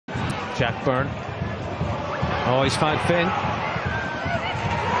Jack Byrne. Oh, he's found Finn.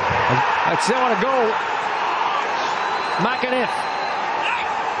 I'd say on a goal. McEneff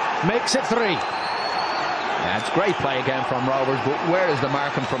makes it 3. Yeah, it's great play again from Rovers, but where is the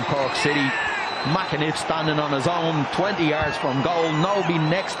marking from Cork City? McEneff standing on his own, 20 yards from goal, nobody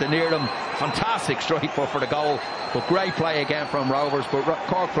next to near them. Fantastic strike for the goal, but great play again from Rovers. But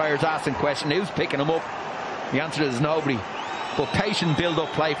Cork players asking question, who's picking him up? The answer is nobody. But patient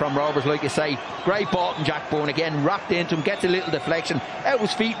build-up play from Rovers, like you say. Great ball from Jack Byrne again, wrapped into him, gets a little deflection, out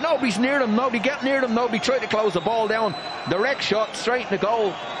his feet, nobody's near him, nobody get near him, nobody tried to close the ball down. Direct shot straight in the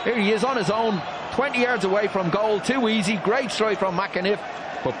goal. Here he is on his own, 20 yards away from goal, too easy. Great strike from McEneff,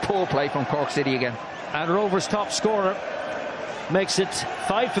 but poor play from Cork City again. And Rovers' top scorer makes it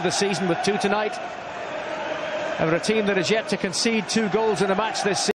 5 for the season with 2 tonight. And a team that is yet to concede 2 goals in a match this season.